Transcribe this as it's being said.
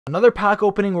Another pack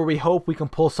opening where we hope we can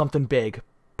pull something big.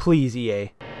 Please,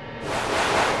 EA.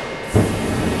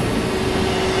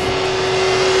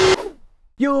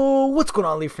 Yo, what's going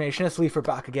on, Leafer Nation? It's Leafer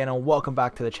back again, and welcome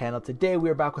back to the channel. Today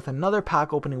we are back with another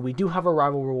pack opening. We do have our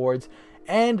rival rewards,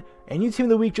 and a new team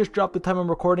of the week just dropped the time I'm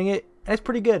recording it, and it's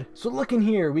pretty good. So looking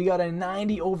here, we got a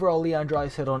 90 overall Leon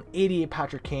Draisaitl, 88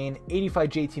 Patrick Kane, 85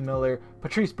 JT Miller,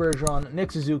 Patrice Bergeron,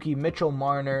 Nick Suzuki, Mitchell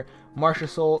Marner,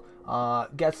 Marchessault,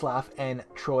 Getzlaf, and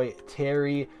Troy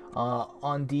Terry.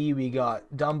 On D we got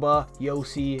Dumba,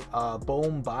 Yossi,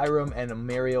 Bohm, Byram, and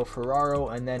Mario Ferraro.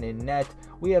 And then in net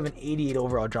we have an 88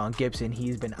 overall John Gibson.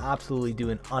 He's been absolutely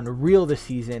doing unreal this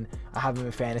season. I have him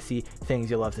in fantasy, things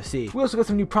you'll love to see. We also got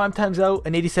some new prime times out,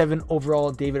 an 87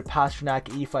 overall David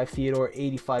Pastrnak, 85 Theodore,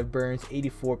 85 Burns,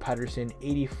 84 Pettersson,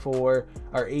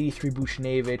 83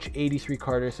 Buchnevich, 83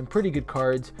 Carter. Some pretty good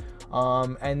cards.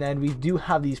 And then we do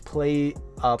have these plays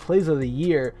of the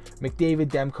year, McDavid,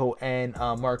 Demko, and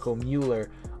Marco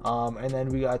Mueller. And then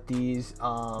we got these,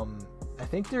 I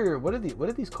think they're, what are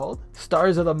these called?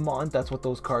 Stars of the Month, that's what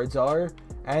those cards are.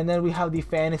 And then we have the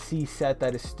fantasy set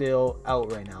that is still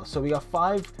out right now. So we got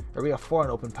four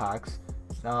unopened packs.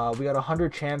 We got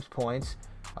 100 champs points.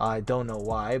 I don't know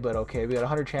why, but okay, we got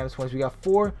 100 champs points. We got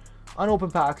 4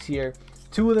 unopened packs here,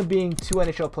 2 of them being 2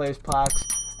 NHL Players Packs,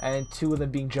 and 2 of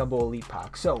them being Jumbo Elite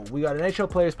Packs. So we got an NHL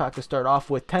Players Pack to start off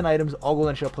with, 10 items, all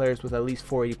gold NHL players with at least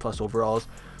 480 plus overalls.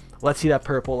 Let's see that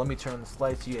purple. Let me turn on the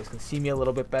slide so you guys can see me a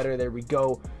little bit better. There we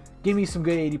go. Give me some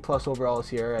good 80 plus overalls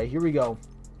here. All right, here we go.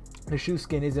 The shoe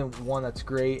skin isn't one that's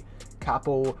great.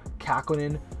 Capo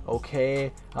Kakkonen,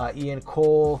 okay. Ian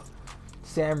Cole,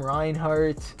 Sam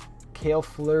Reinhart, Cale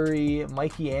Fleury,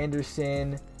 Mikey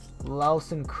Anderson,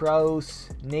 Lawson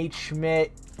Krause, Nate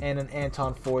Schmidt, and an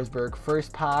Anton Forsberg.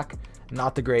 First pack,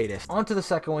 not the greatest. On to the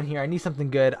second one here. I need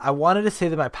something good. I wanted to say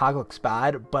that my pack looks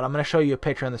bad, but I'm going to show you a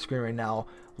picture on the screen right now.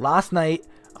 Last night,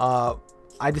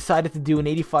 I decided to do an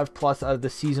 85 plus out of the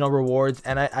seasonal rewards,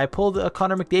 and I pulled a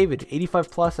Connor McDavid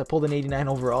 85 plus. I pulled an 89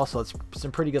 overall, so it's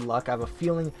some pretty good luck. I have a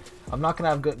feeling I'm not gonna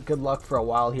have good luck for a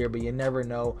while here, but you never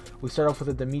know. We start off with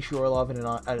a Dmitry Orlov and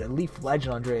a Leaf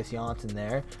legend Andreas Janssen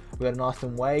there. We got an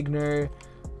Austin Wagner.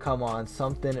 Come on,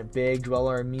 something big. Joel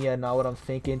Armia, not what I'm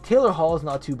thinking. Taylor Hall is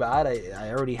not too bad. I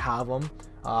already have him.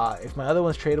 If my other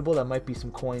one's tradable, that might be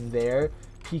some coin there.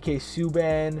 PK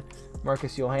Subban,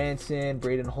 Marcus Johansson,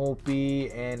 Braden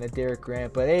Holtby, and a Derek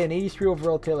Grant. But hey, an 83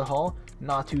 overall Taylor Hall,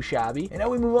 not too shabby. And now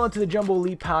we move on to the Jumbo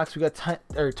Elite Packs. We got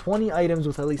 20 items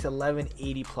with at least 11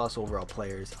 80 plus overall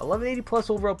players. 11 80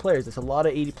 plus overall players. That's a lot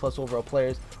of 80 plus overall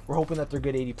players. We're hoping that they're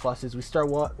good 80 pluses. We start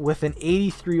with an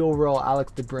 83 overall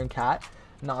Alex DeBrincat.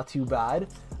 Not too bad.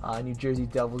 New Jersey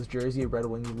Devils jersey, a Red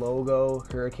Wings logo,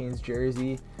 Hurricanes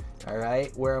jersey. All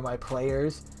right, where are my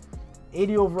players?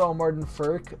 80 overall Martin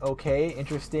Ferk, okay,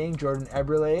 interesting. Jordan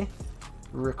Eberle,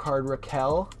 Ricard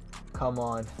Raquel. Come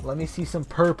on, let me see some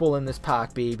purple in this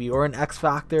pack, baby, or an X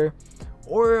Factor,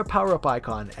 or a power up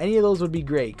icon. Any of those would be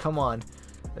great. Come on,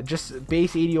 just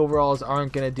base 80 overalls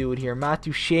aren't gonna do it here. Matt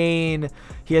Duchene,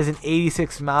 he has an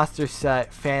 86 master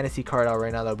set fantasy card out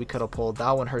right now that we could have pulled.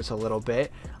 That one hurts a little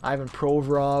bit. Ivan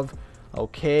Provorov,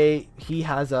 okay, he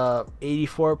has a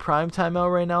 84 prime time out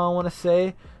right now, I want to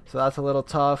say, so that's a little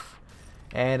tough.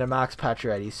 And a Max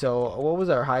Pacioretty. So what was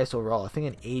our highest overall? I think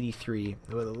an 83.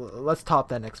 Let's top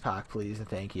that next pack, please, and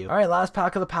thank you. All right, last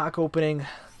pack of the pack opening.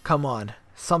 Come on,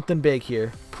 something big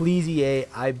here, please, EA,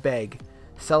 I beg.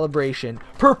 Celebration,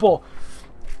 purple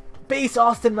base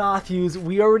Austin Matthews.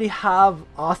 We already have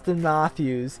Austin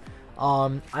Matthews.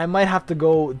 I might have to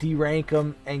go de-rank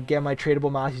him and get my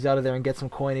tradable Matthews out of there and get some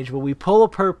coinage, but we pull a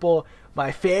purple,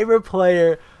 my favorite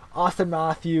player, Austin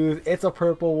Matthews. It's a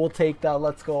purple, we'll take that.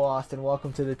 Let's go, Austin.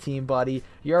 Welcome to the team, buddy.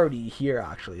 You're already here,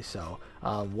 actually, so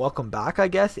welcome back, I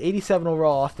guess. 87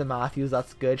 overall Austin Matthews,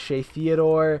 that's good. Shea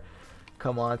Theodore,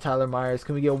 come on. Tyler Myers,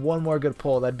 can we get one more good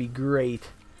pull? That'd be great.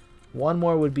 One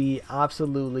more would be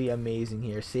absolutely amazing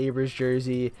here. Sabres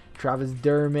jersey, Travis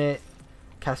Dermott,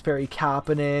 Kasperi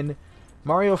Kapanen,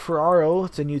 Mario Ferraro.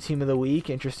 It's a new team of the week,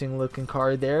 interesting looking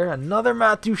card there. Another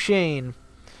Matt Duchene.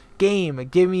 Game,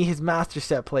 give me his master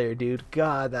set player, dude.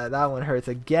 God, that one hurts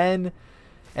again.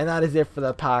 And that is it for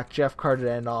the pack. Jeff Carter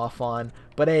to end off on.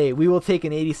 But hey, we will take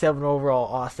an 87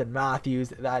 overall Austin Matthews.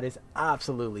 That is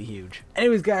absolutely huge.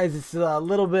 Anyways, guys, it's a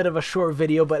little bit of a short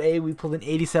video, but hey, we pulled an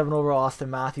 87 overall Austin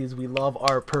Matthews. We love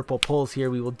our purple pulls here.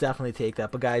 We will definitely take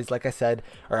that. But guys, like I said,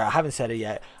 or I haven't said it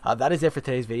yet, that is it for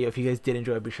today's video. If you guys did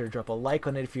enjoy it, be sure to drop a like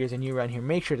on it. If you guys are new around here,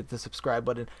 make sure to hit the subscribe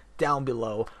button down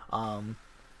below.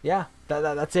 Yeah,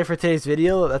 that's it for today's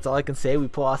video. That's all I can say. We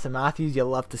pull Austin Matthews. You'll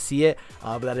love to see it.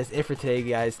 But that is it for today,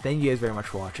 guys. Thank you guys very much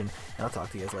for watching, and I'll talk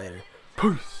to you guys later.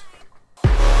 Peace.